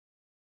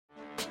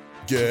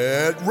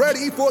Get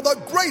ready for the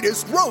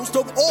greatest roast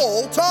of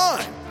all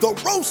time, the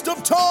Roast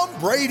of Tom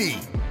Brady,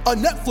 a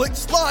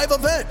Netflix live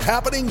event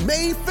happening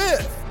May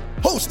 5th.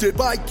 Hosted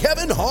by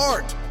Kevin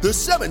Hart, the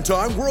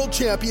 7-time world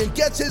champion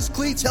gets his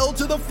cleats held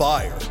to the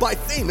fire by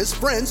famous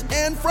friends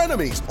and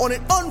frenemies on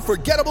an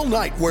unforgettable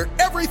night where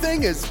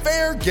everything is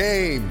fair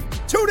game.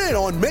 Tune in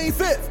on May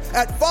 5th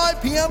at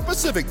 5 p.m.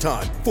 Pacific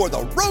time for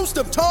the Roast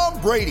of Tom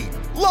Brady,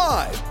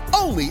 live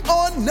only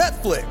on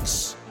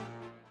Netflix.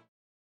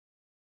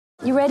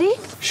 You ready?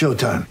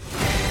 Showtime.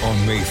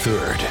 On May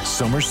 3rd,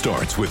 summer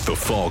starts with The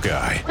Fall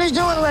Guy. Let's do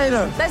it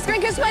later. Let's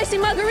drink a spicy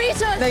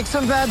margarita. Make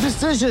some bad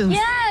decisions.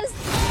 Yes!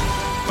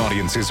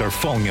 Audiences are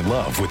falling in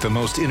love with the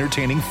most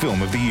entertaining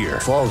film of the year.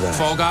 Fall Guy.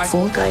 Fall Guy?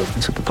 Fall Guy.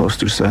 That's what the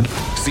poster said.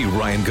 See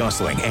Ryan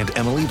Gosling and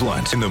Emily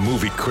Blunt in the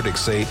movie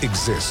critics say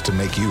exists to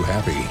make you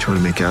happy. Trying to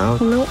make it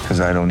out? Nope. Because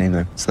I don't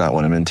either. It's not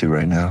what I'm into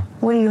right now.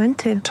 What are you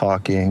into?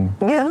 Talking.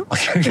 Yeah.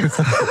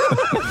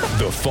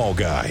 The Fall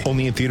Guy.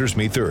 Only in theaters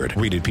May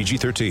 3rd. Rated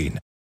PG-13.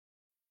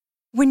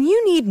 When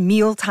you need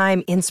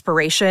mealtime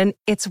inspiration,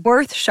 it's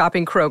worth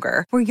shopping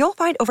Kroger, where you'll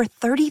find over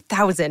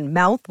 30,000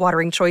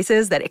 mouth-watering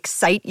choices that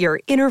excite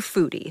your inner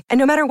foodie. And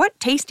no matter what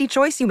tasty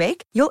choice you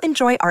make, you'll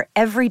enjoy our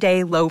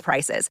everyday low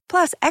prices,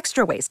 plus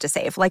extra ways to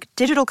save, like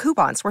digital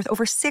coupons worth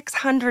over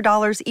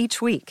 $600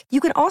 each week. You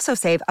can also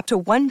save up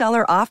to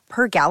 $1 off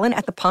per gallon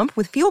at the pump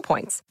with fuel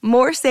points.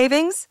 More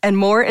savings and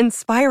more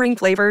inspiring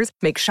flavors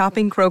make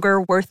shopping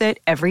Kroger worth it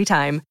every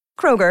time.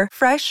 Kroger,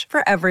 fresh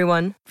for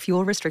everyone.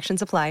 Fuel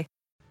restrictions apply.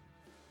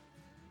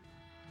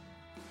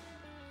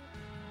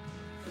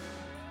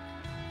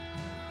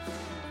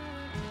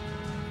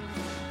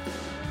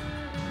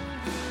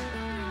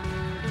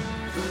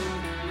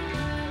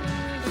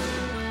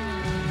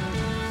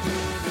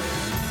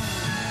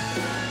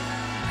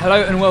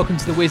 Hello and welcome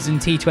to the Wisden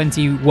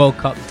T20 World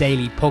Cup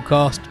Daily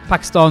Podcast.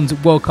 Pakistan's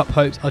World Cup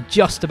hopes are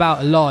just about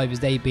alive as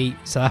they beat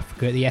South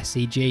Africa at the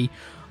SCG.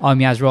 I'm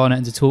Yaz Rana,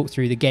 and to talk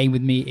through the game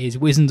with me is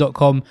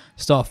Wisden.com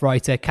staff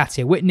writer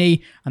Katia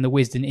Whitney and the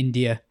Wisden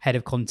India head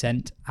of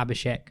content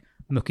Abhishek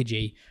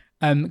Mukherjee.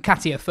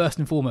 Katia, first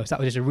and foremost, that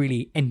was just a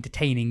really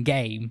entertaining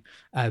game.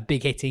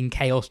 Big hitting,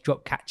 chaos,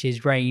 drop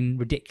catches, rain,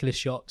 ridiculous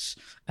shots,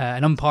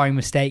 an umpiring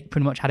mistake,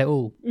 pretty much had it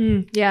all.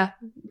 Yeah,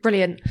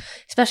 brilliant.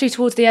 Especially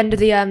towards the end of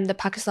the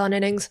Pakistan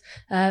innings.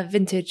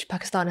 Vintage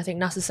Pakistan, I think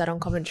Nasser said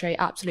on commentary,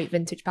 absolute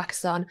vintage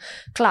Pakistan.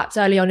 Collapsed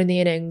early on in the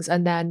innings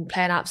and then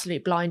play an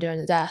absolute blinder in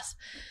the death.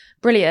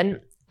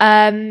 Brilliant.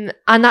 And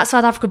that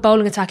South Africa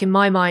bowling attack, in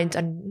my mind,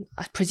 and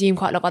I presume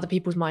quite a lot of other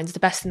people's minds, is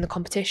the best in the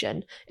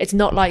competition. It's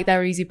not like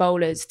they're easy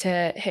bowlers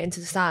to hit into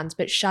the stands,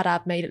 but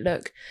Shadab made it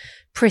look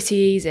pretty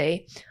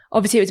easy.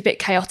 Obviously, it was a bit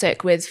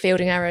chaotic with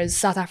fielding errors,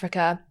 South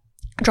Africa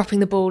dropping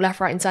the ball left,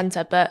 right and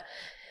centre, but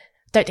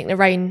don't think the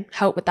rain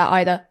helped with that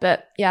either.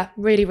 But yeah,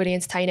 really, really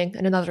entertaining.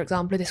 And another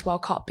example of this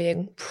World Cup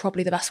being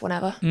probably the best one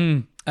ever.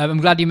 I'm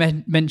glad you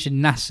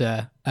mentioned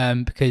Nasser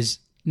because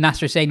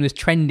Nasser Hussain was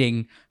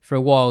trending for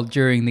a while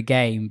during the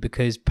game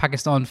because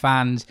Pakistan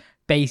fans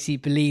basically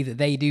believe that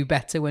they do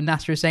better when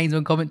Nasser Hussain's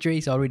on commentary.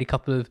 So I'll read a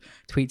couple of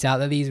tweets out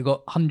there. These have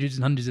got hundreds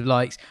and hundreds of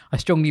likes. I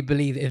strongly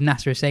believe that if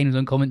Nasser Hussain was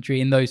on commentary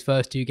in those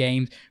first two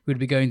games, we'd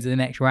be going to the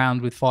next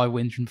round with 5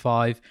 wins from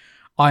 5.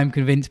 I'm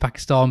convinced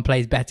Pakistan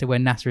plays better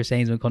when Nasser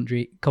Hussain's on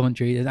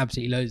commentary. There's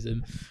absolutely loads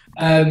of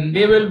them.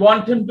 They will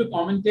want him to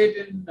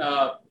commentate in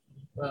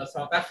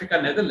South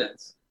Africa,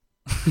 Netherlands.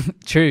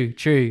 True.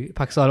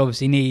 Pakistan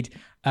obviously need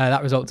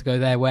that result to go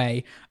their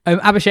way.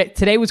 Abhishek,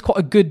 today was quite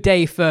a good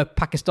day for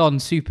Pakistan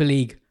Super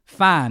League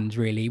fans,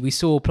 really. We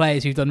saw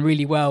players who've done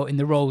really well in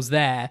the roles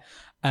there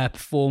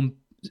perform.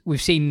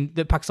 We've seen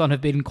that Pakistan have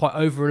been quite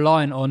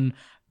over-reliant on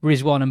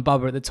Rizwan and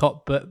Babar at the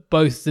top, but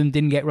both of them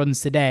didn't get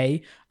runs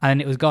today.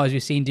 And it was guys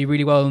we've seen do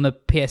really well on the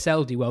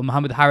PSL do well.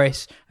 Mohammed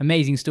Harris,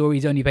 amazing story.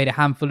 He's only played a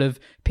handful of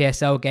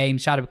PSL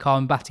games. Shadab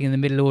Khan batting in the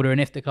middle order,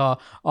 and Iftikhar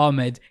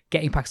Ahmed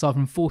getting Pakistan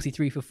from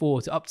 43 for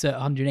 4 to up to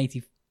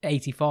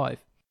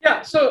 185.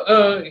 Yeah,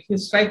 so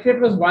his strike rate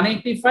was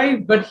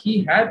 185, but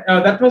he had,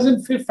 that was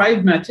in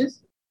 5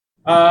 matches.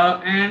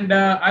 And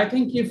I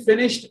think he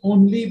finished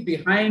only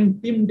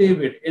behind Tim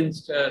David in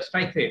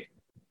strike rate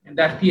in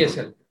that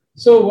PSL.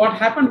 So what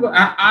happened,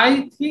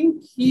 I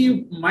think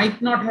he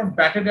might not have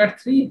batted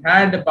at 3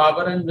 had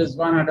Babar and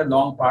Rizwan had a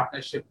long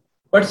partnership.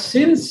 But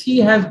since he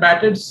has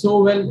batted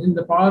so well in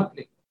the power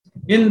play,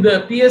 in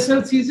the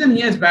PSL season,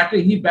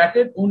 he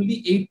batted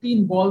only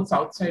 18 balls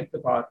outside the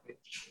power play.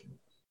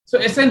 So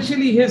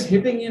essentially, his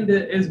hitting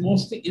is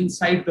mostly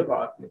inside the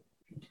power play.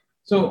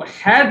 So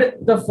had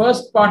the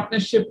first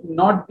partnership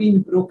not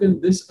been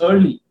broken this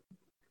early,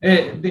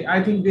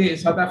 I think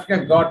South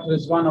Africa got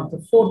Rizwan of the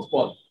 4th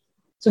ball.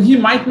 So he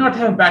might not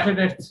have batted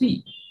at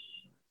 3.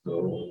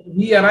 So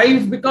he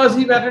arrived because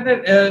he batted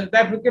at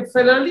that wicket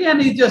fell early,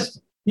 and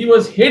he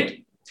was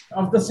hit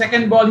of the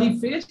second ball he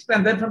faced,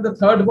 and then from the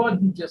 3rd ball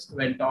he just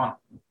went on.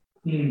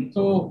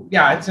 So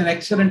yeah, it's an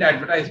excellent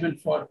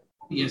advertisement for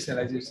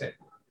PSL, as you said.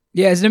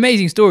 Yeah, it's an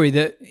amazing story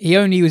that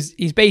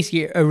he's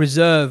basically a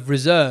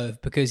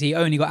reserve because he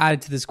only got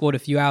added to the squad a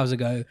few hours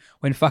ago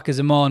when Fakhar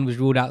Zaman was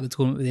ruled out of the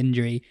tournament with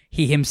injury.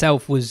 He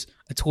himself was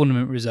a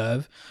tournament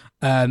reserve.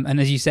 And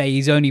as you say,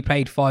 he's only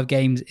played 5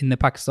 games in the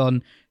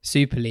Pakistan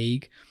Super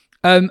League.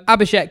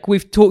 Abhishek,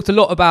 we've talked a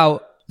lot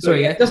about...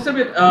 Sorry, just a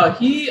bit.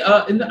 He,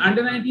 in the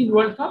Under-19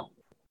 World Cup,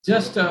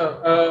 just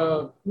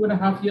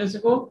 2.5 years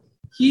ago,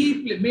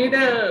 he made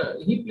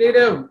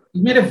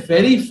a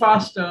very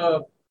fast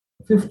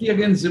 50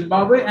 against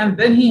Zimbabwe, and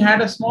then he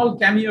had a small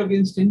cameo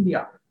against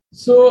India.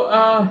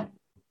 So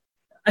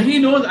he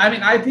knows. I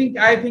mean, I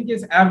think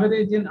his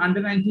average in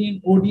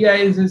Under-19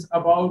 ODIs is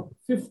about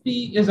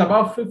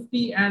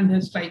 50, and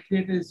his strike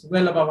rate is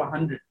well above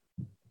 100.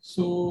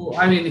 So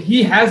I mean,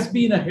 he has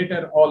been a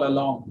hitter all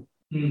along.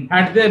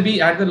 Had the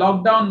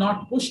lockdown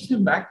not pushed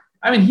him back,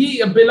 I mean,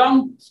 he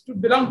belonged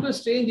to a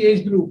strange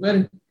age group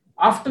where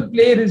after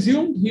play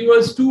resumed, he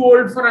was too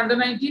old for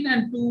Under-19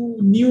 and too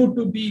new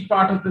to be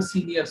part of the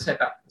senior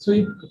setup. So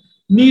he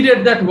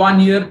needed that 1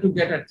 year to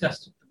get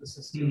adjusted to the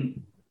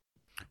system.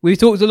 We've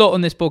talked a lot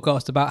on this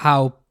podcast about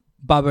how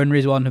Babar and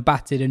Rizwan have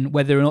batted and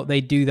whether or not they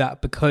do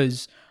that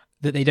because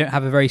that they don't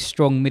have a very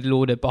strong middle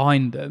order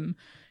behind them.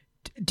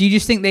 Do you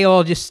just think they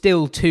are just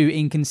still too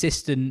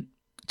inconsistent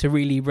to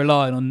really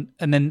rely on?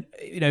 And then,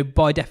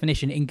 by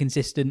definition,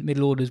 inconsistent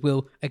middle orders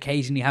will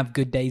occasionally have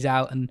good days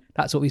out, and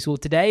that's what we saw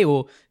today?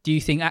 Or do you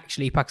think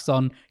actually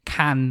Pakistan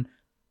can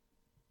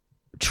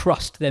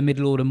trust their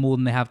middle order more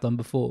than they have done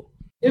before?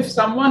 If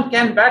someone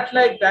can bat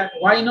like that,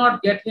 why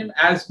not get him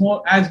as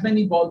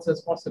many balls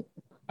as possible?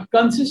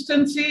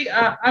 Consistency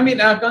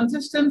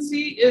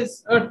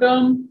is a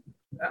term.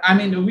 I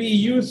mean, we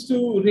used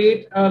to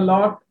rate a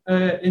lot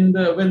when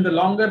the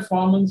longer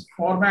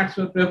formats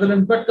were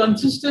prevalent, but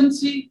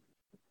consistency,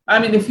 I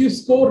mean, if you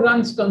score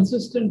runs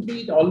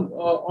consistently, it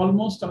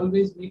almost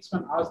always makes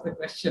one ask the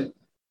question,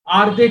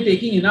 are they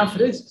taking enough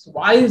risks?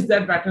 Why is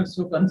that batter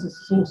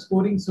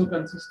scoring so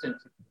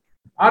consistently?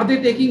 Are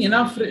they taking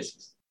enough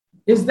risks?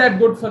 Is that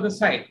good for the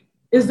side?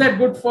 Is that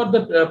good for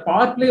the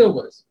power play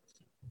overs?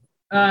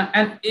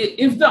 And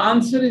if the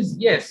answer is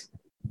yes,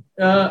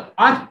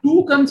 are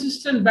 2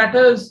 consistent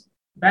batters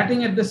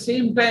batting at the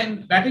same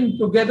time, batting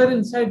together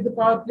inside the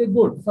power play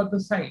good for the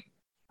side?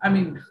 I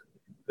mean,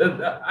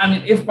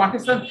 if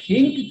Pakistan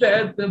think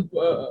that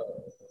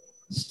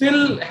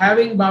still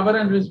having Babar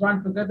and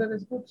Rizwan together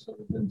is good,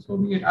 so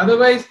be it.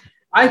 Otherwise,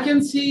 I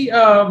can see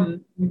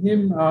him.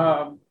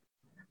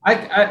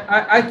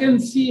 I can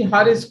see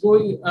Haris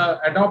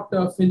adopt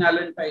a Finn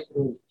Allen type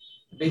role.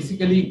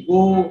 Basically,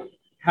 go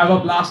have a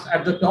blast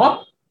at the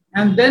top,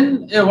 and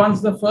then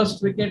once the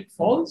first wicket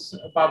falls,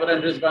 Babar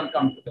and Rizwan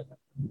come together.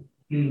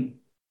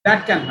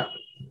 That can happen.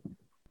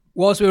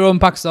 Whilst we were on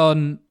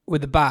Pakistan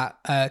with the bat,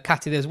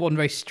 Kathy, there's one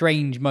very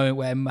strange moment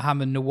where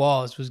Mohammad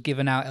Nawaz was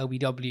given out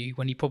LBW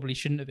when he probably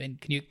shouldn't have been.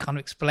 Can you kind of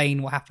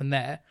explain what happened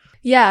there?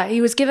 Yeah,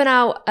 he was given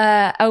out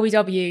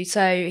LBW,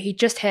 so he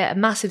just hit a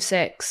massive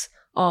 6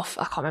 off,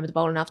 I can't remember the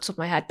bowler now off the top of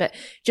my head, but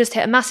just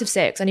hit a massive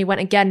 6 and he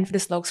went again for the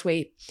slog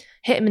sweep,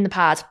 hit him in the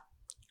pad,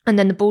 and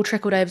then the ball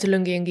trickled over to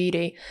Lungi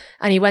Ngidi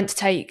and he went to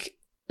take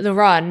the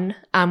run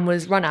and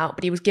was run out,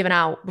 but he was given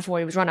out before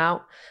he was run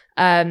out.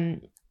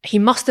 He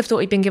must have thought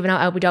he'd been given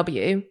out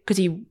LBW because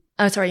he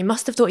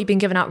must have thought he'd been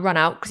given out run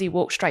out because he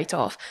walked straight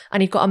off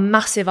and he got a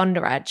massive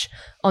under edge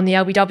on the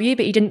LBW,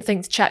 but he didn't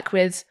think to check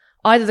with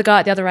either the guy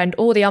at the other end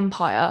or the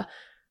umpire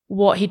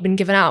what he'd been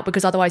given out,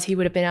 because otherwise he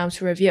would have been able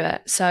to review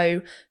it.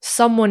 So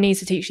someone needs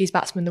to teach these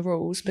batsmen the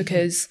rules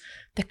because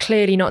they're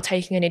clearly not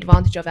taking any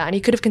advantage of it. And he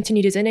could have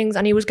continued his innings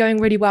and he was going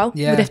really well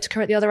with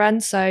Iftikhar at the other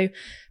end. So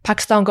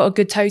Pakistan got a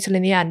good total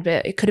in the end,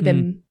 but it could have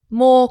been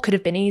more, could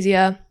have been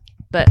easier.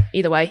 But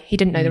either way, he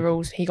didn't know the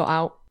rules. He got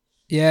out.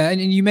 Yeah,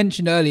 and you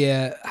mentioned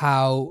earlier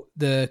how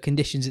the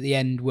conditions at the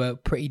end were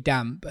pretty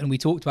damp. And we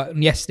talked about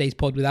in yesterday's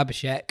pod with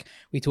Abhishek,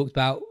 we talked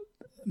about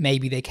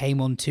maybe they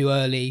came on too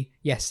early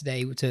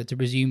yesterday to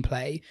resume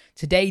play.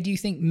 Today, do you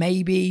think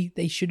maybe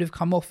they should have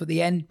come off at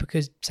the end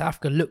because South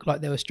Africa looked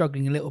like they were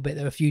struggling a little bit?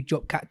 There were a few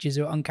drop catches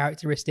that were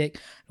uncharacteristic.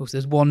 Also,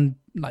 there's one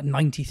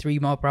 93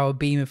 mile per hour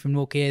beamer from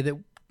Nortje that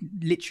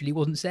literally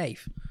wasn't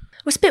safe.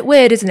 Well, it's a bit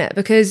weird, isn't it?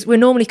 Because we're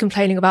normally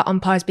complaining about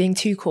umpires being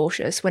too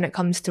cautious when it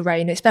comes to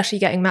rain, especially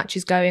getting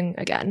matches going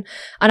again.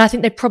 And I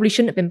think they probably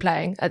shouldn't have been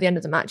playing at the end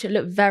of the match. It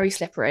looked very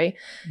slippery.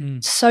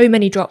 So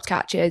many dropped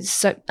catches.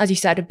 So, as you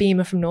said, a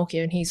beamer from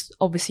Nortje, and he's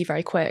obviously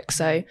very quick.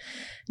 So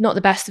not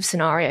the best of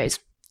scenarios.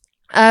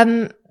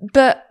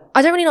 But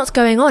I don't really know what's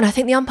going on. I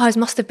think the umpires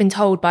must have been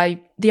told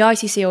by the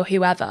ICC or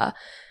whoever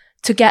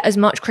to get as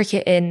much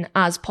cricket in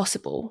as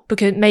possible,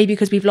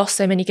 because we've lost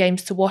so many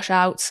games to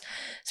washouts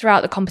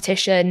throughout the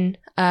competition.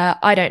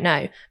 I don't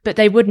know, but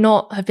they would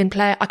not have been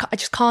playing. I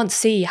just can't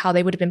see how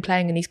they would have been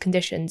playing in these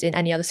conditions in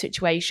any other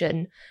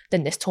situation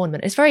than this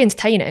tournament. It's very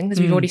entertaining, as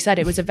we've already said.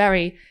 It was a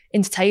very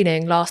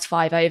entertaining last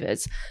 5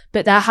 overs.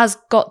 But there has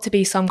got to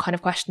be some kind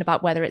of question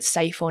about whether it's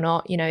safe or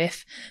not. You know,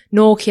 if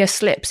Nortje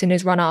slips in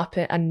his run up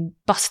and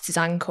busts his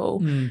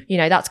ankle, you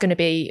know, that's going to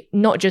be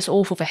not just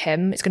awful for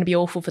him, it's going to be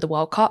awful for the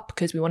World Cup,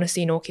 because we want to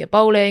see Nortje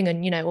bowling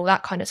and, you know, all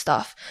that kind of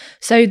stuff.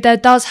 So there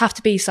does have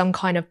to be some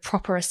kind of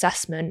proper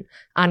assessment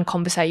and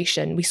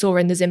conversation. We saw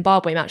in the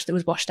Zimbabwe match that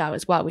was washed out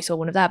as well, we saw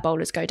one of their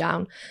bowlers go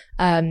down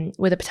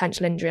with a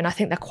potential injury. And I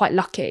think they're quite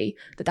lucky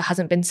that there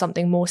hasn't been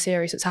something more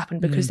serious that's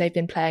happened, because they've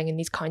been playing in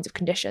these kinds of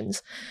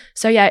conditions.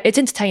 So yeah, it's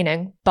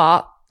entertaining,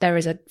 but there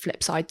is a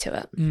flip side to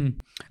it.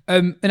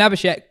 And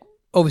Abhishek,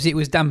 obviously it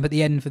was damp at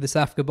the end for the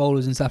South Africa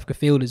bowlers and South Africa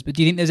fielders, but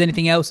do you think there's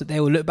anything else that they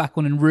will look back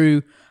on and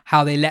rue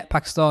how they let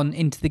Pakistan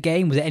into the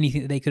game? Was there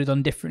anything that they could have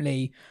done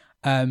differently?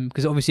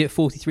 Because obviously at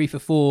 43 for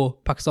 4,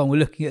 Pakistan were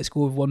looking at a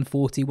score of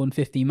 140,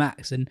 150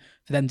 max, and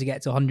for them to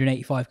get to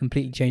 185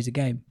 completely changed the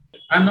game.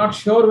 I'm not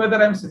sure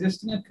whether I'm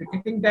suggesting a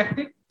cricketing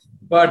tactic,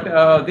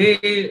 but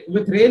they,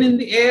 with rain in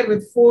the air,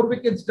 with 4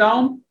 wickets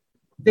down,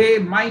 they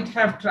might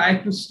have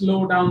tried to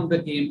slow down the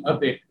game a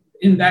bit.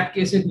 In that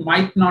case, it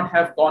might not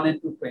have gone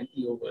into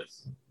 20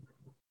 overs.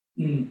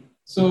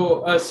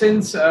 So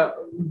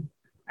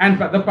and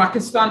the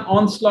Pakistan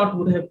onslaught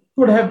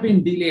could have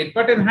been delayed.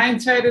 But in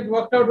hindsight, it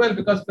worked out well,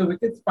 because the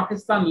wickets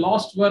Pakistan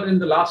lost were in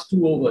the last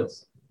 2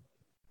 overs.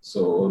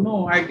 So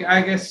no,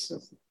 I guess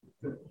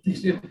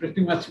this is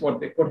pretty much what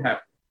they could have.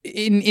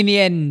 In the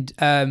end,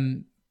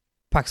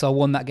 Pakistan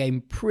won that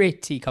game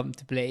pretty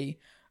comfortably.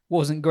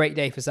 Wasn't a great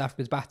day for South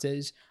Africa's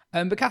batters.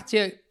 But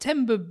Katya,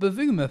 Temba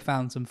Bavuma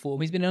found some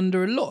form. He's been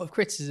under a lot of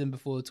criticism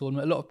before the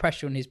tournament, a lot of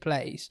pressure on his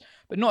place.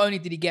 But not only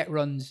did he get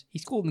runs, he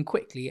scored them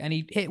quickly, and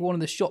he hit one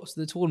of the shots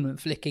of the tournament,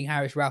 flicking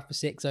Haris Rauf for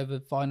 6 over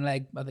final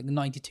leg, I think a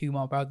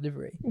 92-mile-per-hour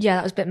delivery. Yeah,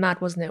 that was a bit mad,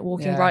 wasn't it?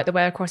 Walking right the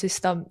way across his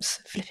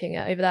stumps, flipping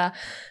it over there.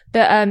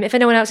 But if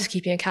anyone else is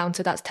keeping a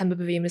counter, that's Temba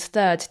Bavuma's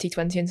 3rd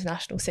T20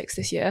 International 6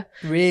 this year.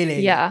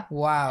 Really? Yeah.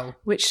 Wow.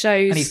 Which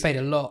shows... And he's played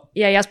a lot.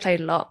 Yeah, he has played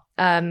a lot.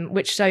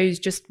 Which shows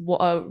just what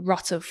a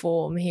rut of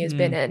form he has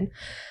been in.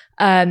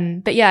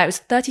 But yeah, it was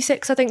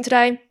 36, I think,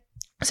 today.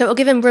 So it'll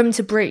give him room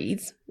to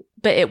breathe,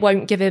 but it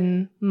won't give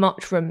him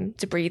much room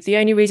to breathe. The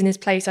only reason his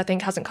place, I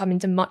think, hasn't come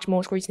into much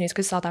more scrutiny is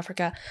because South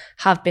Africa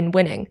have been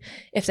winning.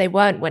 If they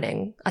weren't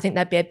winning, I think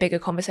there'd be a bigger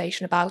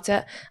conversation about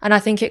it. And I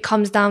think it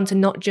comes down to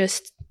not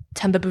just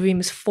Temba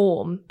Bavuma's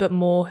form, but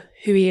more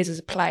who he is as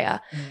a player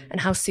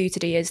and how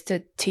suited he is to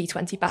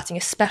T20 batting,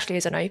 especially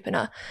as an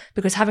opener.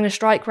 Because having a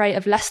strike rate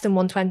of less than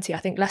 120, I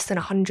think less than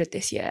 100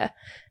 this year,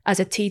 as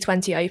a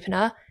T20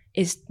 opener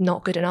is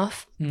not good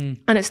enough. And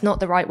it's not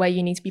the right way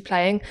you need to be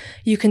playing.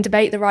 You can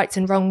debate the rights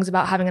and wrongs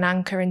about having an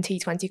anchor in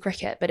T20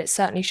 cricket, but it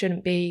certainly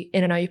shouldn't be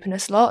in an opener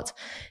slot,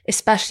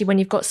 especially when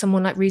you've got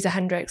someone like Reza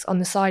Hendricks on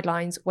the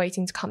sidelines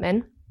waiting to come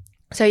in.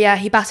 So yeah,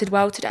 he batted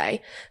well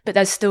today, but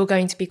there's still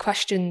going to be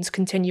questions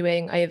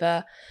continuing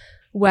over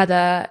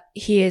whether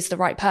he is the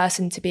right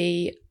person to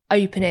be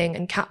opening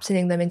and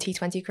captaining them in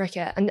T20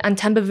 cricket. And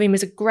Temba Bavuma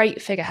is a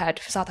great figurehead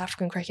for South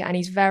African cricket, and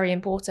he's very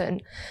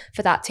important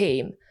for that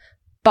team.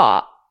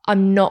 But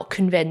I'm not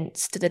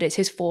convinced that it's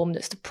his form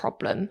that's the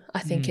problem. I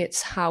think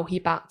it's how he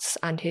bats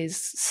and his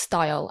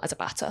style as a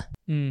batter.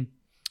 And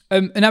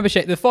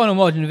Abhishek, the final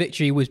margin of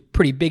victory was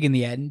pretty big in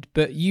the end,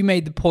 but you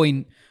made the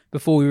point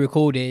before we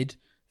recorded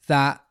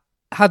that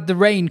had the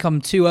rain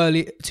come 2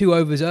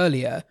 overs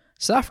earlier,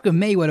 South Africa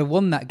may well have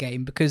won that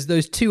game, because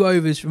those 2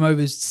 overs from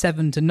overs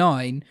 7 to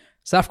 9,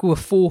 South Africa were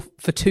 4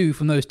 for 2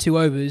 from those 2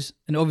 overs.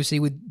 And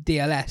obviously with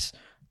DLS,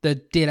 the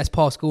DLS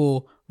par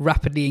score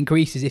rapidly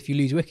increases if you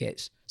lose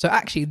wickets. So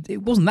actually,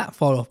 it wasn't that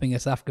far off being a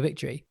South Africa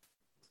victory.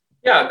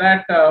 Yeah,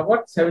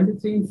 that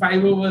 73 in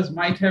 5 overs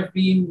might have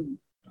been,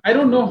 I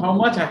don't know how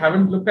much, I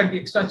haven't looked at the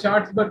extra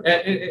charts, but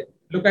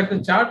look at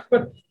the charts,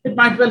 but it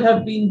might well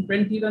have been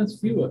 20 runs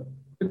fewer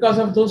because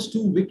of those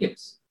 2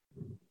 wickets.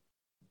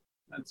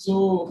 And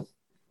so,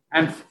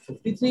 and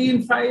 53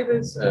 in 5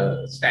 is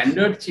a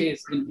standard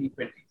chase in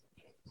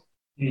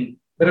T20.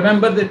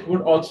 Remember that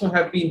would also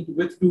have been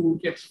with 2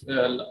 wickets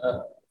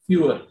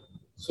fewer.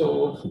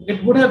 So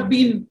it would have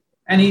been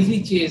an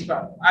easy chase.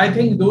 But I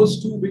think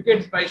those 2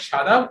 wickets by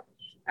Shadab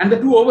and the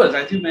 2 overs,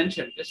 as you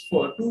mentioned, just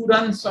for 2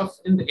 runs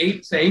in the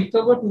 8th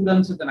over, 2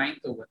 runs in the 9th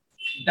over.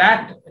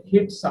 That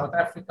hit South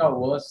Africa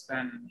worse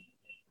than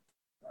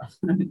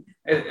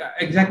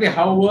exactly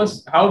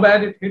how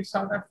bad it hit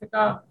South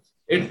Africa.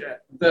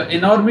 The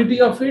enormity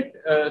of it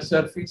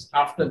surfaced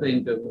after the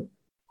interval.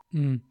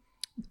 There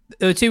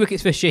were 3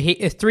 wickets for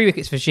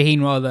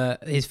Shaheen, rather,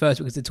 his first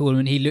wickets of the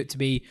tournament. He looked to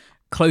be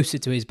closer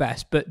to his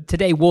best, but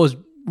today was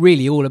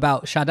really all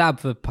about Shadab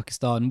for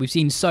Pakistan. We've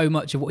seen so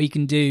much of what he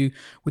can do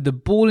with the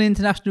ball in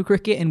international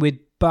cricket and with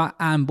bat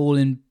and ball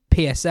in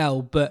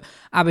PSL, but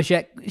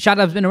Abhishek,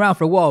 Shadab's been around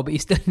for a while, but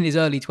he's still in his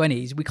early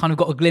 20s. We kind of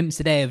got a glimpse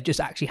today of just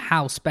actually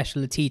how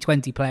special a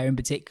T20 player in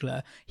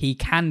particular he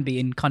can be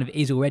and kind of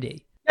is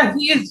already. Yeah,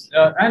 he is.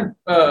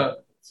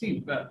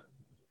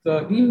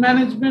 The team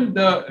management,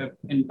 the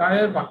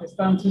entire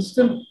Pakistan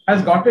system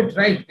has got it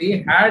right.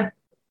 They had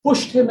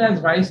pushed him as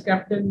vice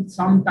captain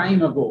some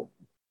time ago.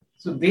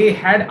 So they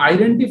had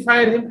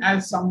identified him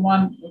as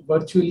someone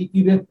virtually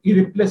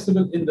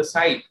irreplaceable in the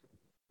side.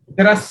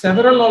 There are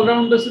several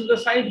all-rounders in the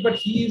side, but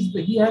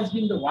he has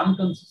been the one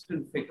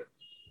consistent figure.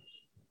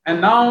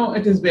 And now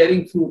it is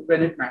bearing fruit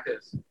when it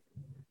matters.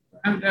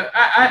 And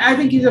I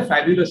think he's a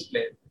fabulous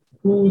player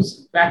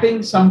whose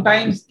batting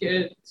sometimes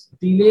gets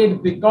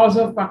delayed because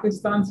of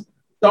Pakistan's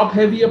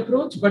top-heavy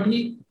approach, but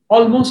he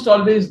almost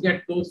always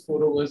gets those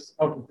 4 overs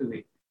out of the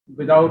way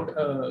without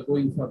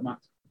going for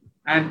much.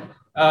 And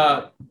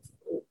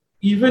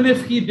even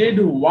if he did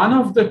one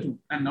of the two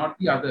and not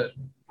the other,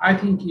 I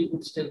think he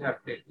would still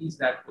have played. He's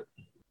that good.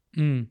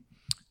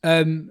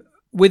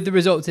 With the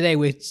result today,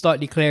 we're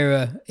slightly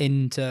clearer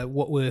into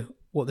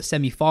what the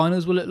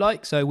semi-finals will look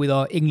like. So with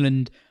our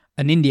England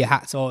and India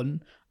hats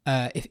on,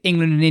 if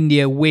England and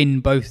India win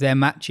both their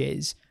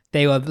matches,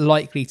 they are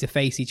likely to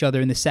face each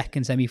other in the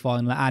second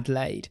semi-final at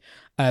Adelaide.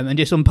 And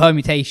just on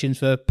permutations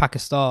for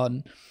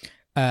Pakistan,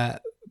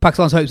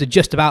 Pakistan's hopes are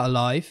just about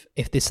alive.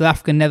 If the South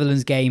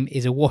Africa-Netherlands game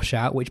is a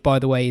washout, which, by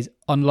the way, is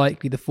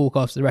unlikely, the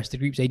forecast for the rest of the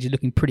group stage is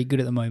looking pretty good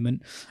at the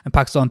moment, and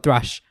Pakistan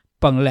thrash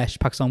Bangladesh,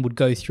 Pakistan would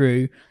go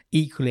through.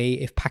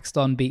 Equally, if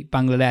Pakistan beat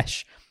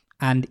Bangladesh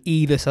and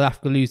either South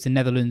Africa lose to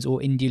Netherlands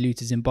or India lose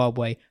to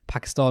Zimbabwe,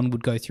 Pakistan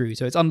would go through.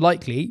 So it's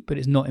unlikely, but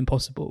it's not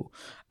impossible.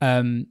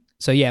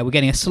 So yeah, we're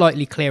getting a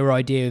slightly clearer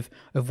idea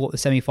of what the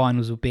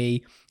semi-finals will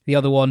be. The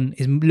other one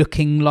is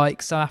looking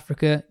like South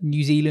Africa,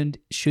 New Zealand.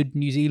 Should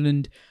New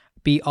Zealand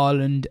beat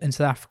Ireland and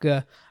South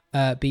Africa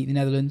beat the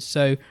Netherlands?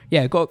 So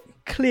yeah, got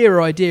a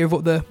clearer idea of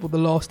what the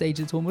last stage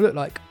of the tournament will look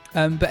like.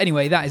 But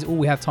anyway, that is all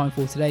we have time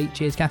for today.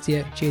 Cheers,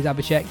 Katia. Cheers,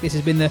 Abhishek. This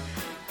has been the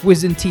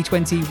Wisden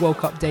T20 World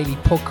Cup Daily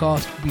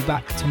Podcast. We'll be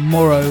back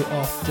tomorrow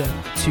after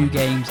 2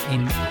 games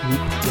in Group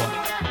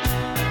 1.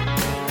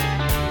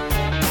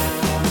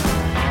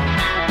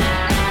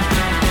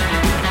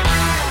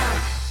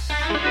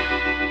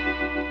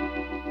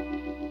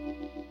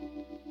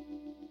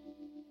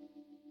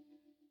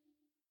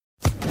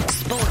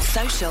 Sports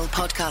Social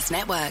Podcast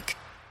Network.